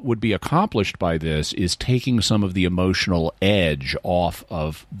 but what would be accomplished by this is taking some of the emotional edge off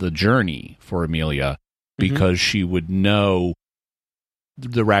of the journey for Amelia, because she would know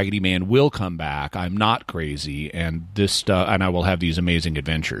the Raggedy Man will come back. I'm not crazy, and and I will have these amazing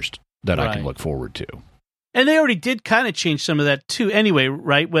adventures that I can look forward to. And they already did kind of change some of that too. Anyway,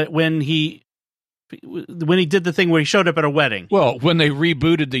 right when he did the thing where he showed up at a wedding. Well, when they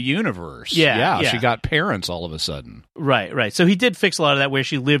rebooted the universe, she got parents all of a sudden. Right. So he did fix a lot of that where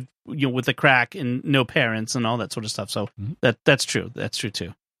she lived, with a crack and no parents and all that sort of stuff. So that's true. That's true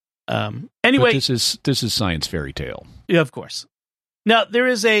too. Anyway, but this is science fairy tale. Yeah, of course. Now, there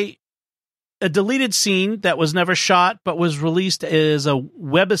is a deleted scene that was never shot, but was released as a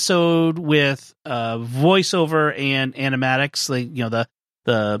webisode with voiceover and animatics.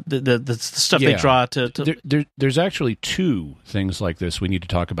 The stuff they draw to... There's actually two things like this we need to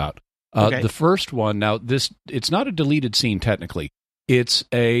talk about. Okay. The first one, now it's not a deleted scene technically. It's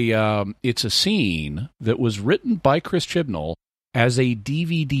a scene that was written by Chris Chibnall as a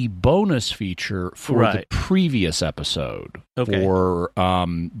DVD bonus feature for the previous episode for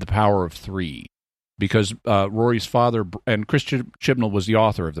The Power of Three, because Rory's father, and Chris Chibnall was the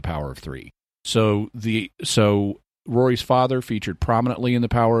author of The Power of Three. So Rory's father featured prominently in The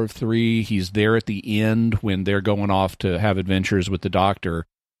Power of Three. He's there at the end when they're going off to have adventures with the Doctor.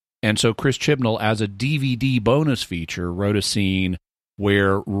 And so Chris Chibnall, as a DVD bonus feature, wrote a scene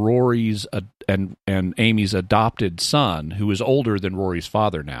where Rory's and Amy's adopted son, who is older than Rory's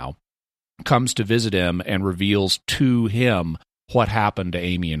father now, comes to visit him and reveals to him what happened to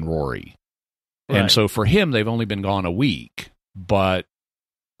Amy and Rory. Right. And so for him, they've only been gone a week, but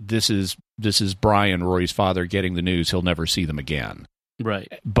this is Brian, Rory's father, getting the news he'll never see them again.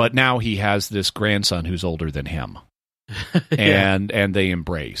 Right. But now he has this grandson who's older than him. Yeah. And they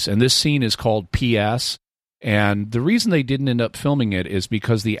embrace. And this scene is called P.S., and the reason they didn't end up filming it is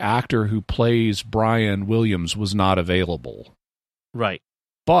because the actor who plays Brian Williams was not available. Right.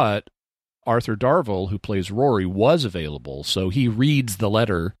 But Arthur Darvill, who plays Rory, was available, so he reads the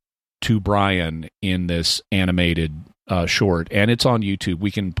letter to Brian in this animated short, and it's on YouTube.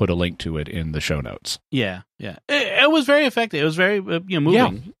 We can put a link to it in the show notes. Yeah, yeah. It was very effective. It was very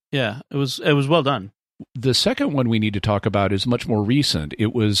moving. Yeah, it was well done. The second one we need to talk about is much more recent.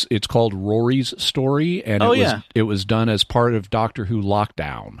 It's called Rory's Story, and it was done as part of Doctor Who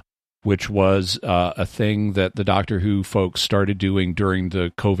Lockdown, which was a thing that the Doctor Who folks started doing during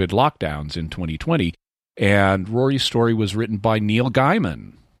the COVID lockdowns in 2020. And Rory's Story was written by Neil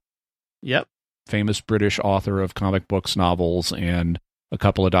Gaiman. Yep. Famous British author of comic books, novels, and a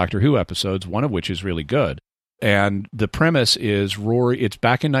couple of Doctor Who episodes, one of which is really good. And the premise is Rory, it's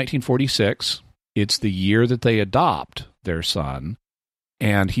back in 1946. It's the year that they adopt their son,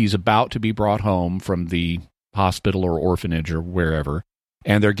 and he's about to be brought home from the hospital or orphanage or wherever,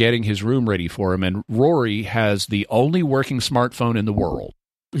 and they're getting his room ready for him. And Rory has the only working smartphone in the world,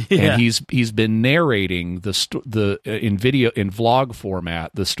 and he's been narrating in vlog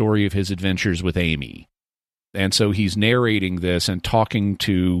format the story of his adventures with Amy, and so he's narrating this and talking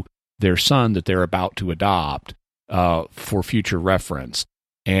to their son that they're about to adopt for future reference.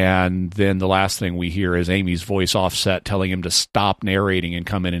 And then the last thing we hear is Amy's voice offset telling him to stop narrating and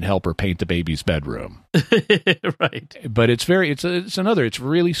come in and help her paint the baby's bedroom. Right. But it's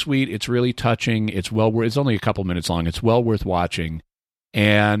really sweet. It's really touching. It's only a couple minutes long. It's well worth watching.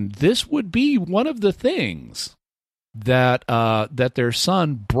 And this would be one of the things that their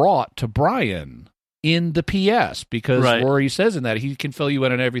son brought to Brian in the PS, because Rory says in that he can fill you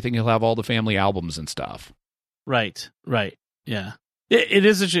in on everything. He'll have all the family albums and stuff. Right. Yeah. It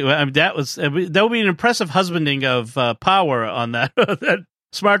is interesting. I mean, that would be an impressive husbanding of power on that that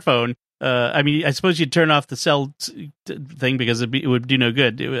smartphone. I mean, I suppose you'd turn off the cell thing because it would do no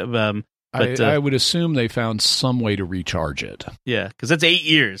good. I would assume they found some way to recharge it. Yeah, because that's 8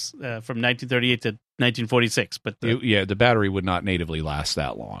 years from 1938 to 1946. But the battery would not natively last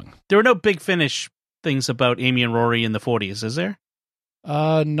that long. There were no Big Finish things about Amy and Rory in the 40s, is there?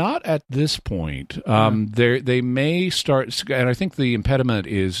 Not at this point. They may start, and I think the impediment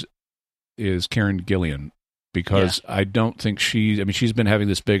is Karen Gillan, because I don't think she's been having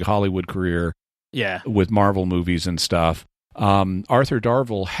this big Hollywood career, with Marvel movies and stuff. Arthur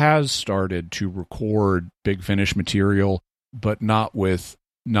Darvill has started to record Big Finish material, but not with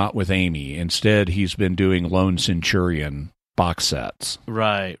Amy. Instead, he's been doing Lone Centurion box sets.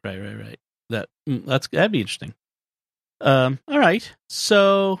 Right. That'd be interesting. All right.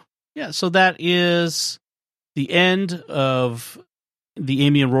 So that is the end of the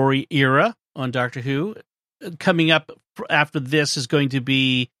Amy and Rory era on Doctor Who. Coming up after this is going to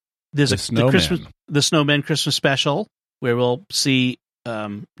be the Snowmen Christmas special, where we'll see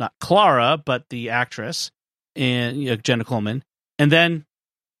not Clara but the actress and Jenna Coleman, and then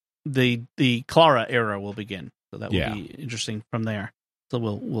the Clara era will begin. So that will be interesting from there. So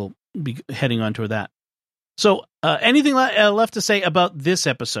we'll be heading on toward that. So, anything left to say about this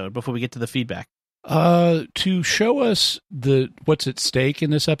episode before we get to the feedback? To show us what's at stake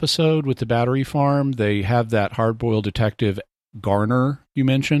in this episode with the battery farm, they have that hard-boiled detective Garner you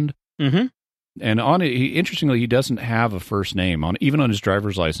mentioned. Mm-hmm. And on it, interestingly, he doesn't have a first name. Even on his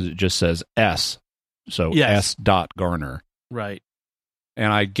driver's license, it just says S. So S. Garner. Right.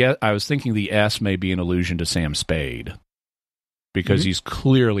 And I was thinking the S may be an allusion to Sam Spade, because he's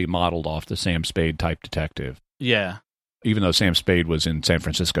clearly modeled off the Sam Spade type detective. Yeah. Even though Sam Spade was in San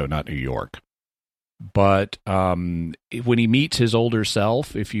Francisco, not New York. But when he meets his older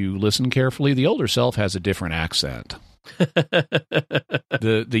self, if you listen carefully, the older self has a different accent.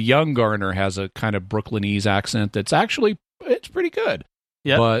 The young Garner has a kind of Brooklynese accent that's actually, it's pretty good.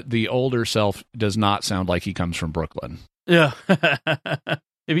 Yep. But the older self does not sound like he comes from Brooklyn. Yeah.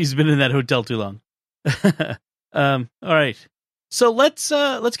 Maybe he's been in that hotel too long. All right. So let's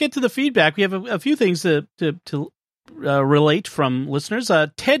get to the feedback. We have a few things to relate from listeners.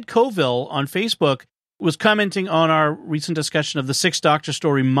 Ted Coville on Facebook was commenting on our recent discussion of the Sixth Doctor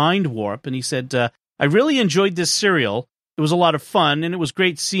story Mind Warp, and he said, I really enjoyed this serial. It was a lot of fun, and it was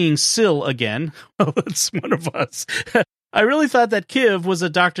great seeing Syl again. Well, that's one of us. I really thought that Kiv was a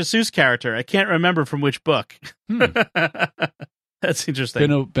Dr. Seuss character. I can't remember from which book. That's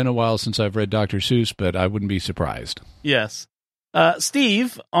interesting. Been a while since I've read Dr. Seuss, but I wouldn't be surprised. Yes.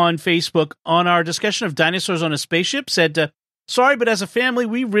 Steve on Facebook, on our discussion of dinosaurs on a spaceship, said, Sorry, but as a family,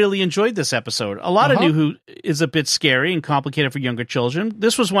 we really enjoyed this episode. A lot of New Who is a bit scary and complicated for younger children.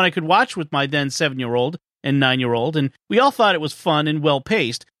 This was one I could watch with my then 7-year-old and 9-year-old, and we all thought it was fun and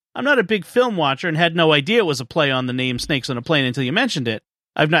well-paced. I'm not a big film watcher and had no idea it was a play on the name Snakes on a Plane until you mentioned it.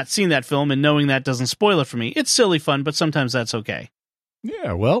 I've not seen that film, and knowing that doesn't spoil it for me. It's silly fun, but sometimes that's okay.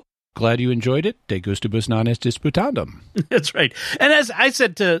 Yeah, well, glad you enjoyed it. De gustibus non est disputandum. That's right. And as I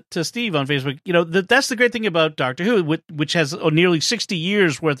said to Steve on Facebook, that's the great thing about Doctor Who, which has nearly 60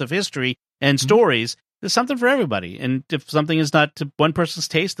 years worth of history and stories. There's something for everybody. And if something is not to one person's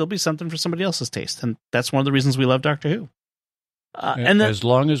taste, there'll be something for somebody else's taste. And that's one of the reasons we love Doctor Who. As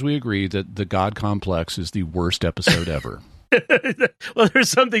long as we agree that the God Complex is the worst episode ever. Well, there's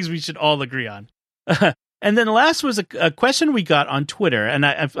some things we should all agree on. And then last was a question we got on Twitter, and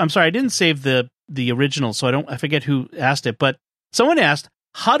I'm sorry, I didn't save the original, so I forget who asked it, but someone asked,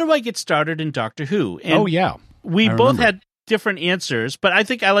 how do I get started in Doctor Who? And we both had different answers, but I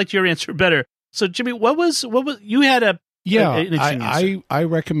think I liked your answer better. So Jimmy, what was you had an interesting answer. I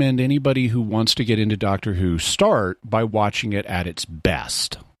recommend anybody who wants to get into Doctor Who start by watching it at its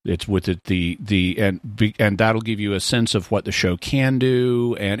best. It's with it and that'll give you a sense of what the show can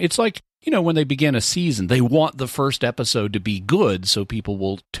do, and it's like, when they begin a season, they want the first episode to be good so people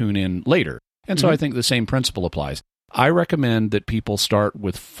will tune in later. And so I think the same principle applies. I recommend that people start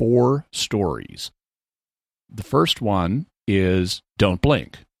with 4 stories. The first one is Don't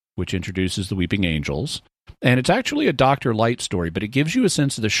Blink, which introduces the Weeping Angels. And it's actually a Dr. Light story, but it gives you a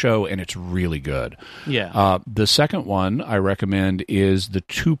sense of the show, and it's really good. Yeah. The second one I recommend is the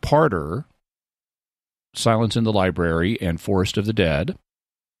 2-parter, Silence in the Library and Forest of the Dead,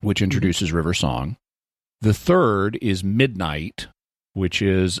 which introduces River Song. The third is Midnight, which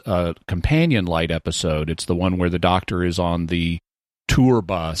is a companion light episode. It's the one where the Doctor is on the tour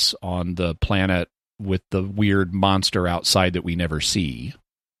bus on the planet with the weird monster outside that we never see.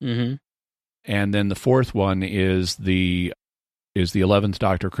 Mm-hmm. And then the fourth one is the 11th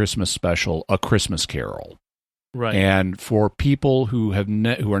Doctor Christmas special, A Christmas Carol. Right. And for people who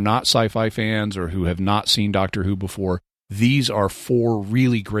who are not sci-fi fans or who have not seen Doctor Who before, these are 4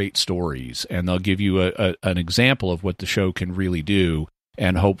 really great stories, and they'll give you an example of what the show can really do.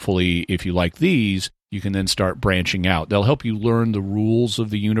 And hopefully, if you like these, you can then start branching out. They'll help you learn the rules of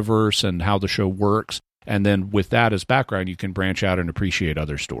the universe and how the show works. And then with that as background, you can branch out and appreciate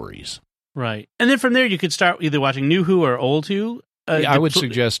other stories. Right. And then from there, you could start either watching New Who or Old Who. I would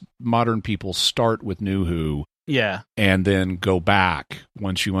suggest modern people start with New Who. Yeah. And then go back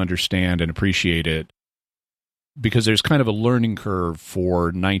once you understand and appreciate it. Because there's kind of a learning curve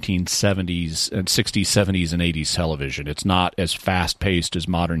for 1970s and 60s, 70s, and 80s television. It's not as fast-paced as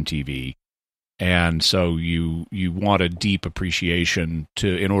modern TV. And so you want a deep appreciation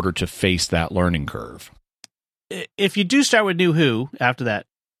in order to face that learning curve. If you do start with New Who after that,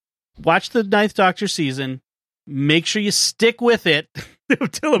 watch the 9th Doctor season. Make sure you stick with it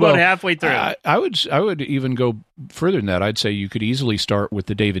until about halfway through. I would even go further than that. I'd say you could easily start with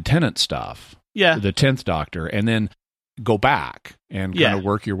the David Tennant stuff. Yeah. The 10th Doctor, and then go back and kind of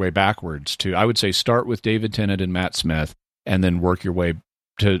work your way backwards to, I would say start with David Tennant and Matt Smith, and then work your way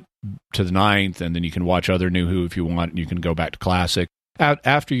to the 9th, and then you can watch other New Who if you want, and you can go back to classic.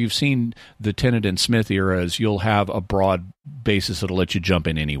 After you've seen the Tennant and Smith eras, you'll have a broad basis that'll let you jump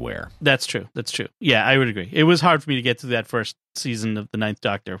in anywhere. That's true. Yeah, I would agree. It was hard for me to get through that first season of the 9th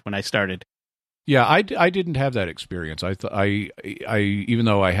Doctor when I started. Yeah, I didn't have that experience. I even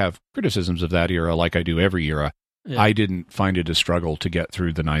though I have criticisms of that era, like I do every era, I didn't find it a struggle to get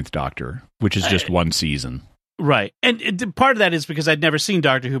through the 9th Doctor, which is just one season. Right, and part of that is because I'd never seen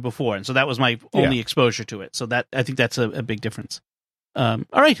Doctor Who before, and so that was my only exposure to it. So that I think that's a big difference. All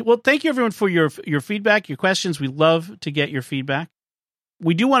right, well, thank you everyone for your feedback, your questions. We love to get your feedback.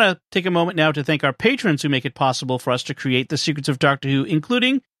 We do want to take a moment now to thank our patrons who make it possible for us to create the Secrets of Doctor Who,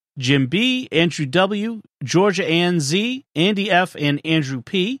 including Jim B., Andrew W., Georgia Ann Z., Andy F., and Andrew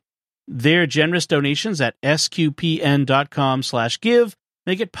P. Their generous donations at sqpn.com/give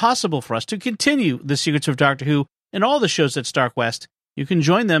make it possible for us to continue the Secrets of Doctor Who and all the shows at StarQuest. You can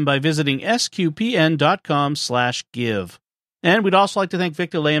join them by visiting sqpn.com/give. And we'd also like to thank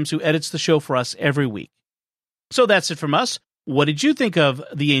Victor Lambs, who edits the show for us every week. So that's it from us. What did you think of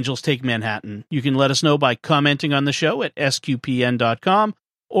The Angels Take Manhattan? You can let us know by commenting on the show at sqpn.com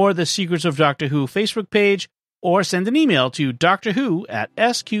or the Secrets of Doctor Who Facebook page, or send an email to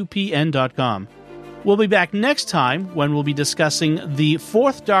drwho@sqpn.com. We'll be back next time when we'll be discussing the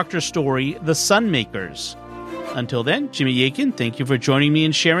 4th Doctor story, The Sunmakers. Until then, Jimmy Yakin, thank you for joining me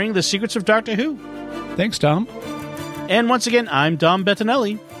and sharing the Secrets of Doctor Who. Thanks, Tom. And once again, I'm Dom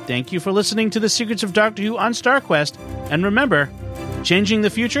Bettinelli. Thank you for listening to the Secrets of Doctor Who on StarQuest, And remember, changing the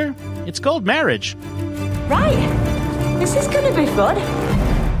future, it's called marriage. Right. This is going to be fun.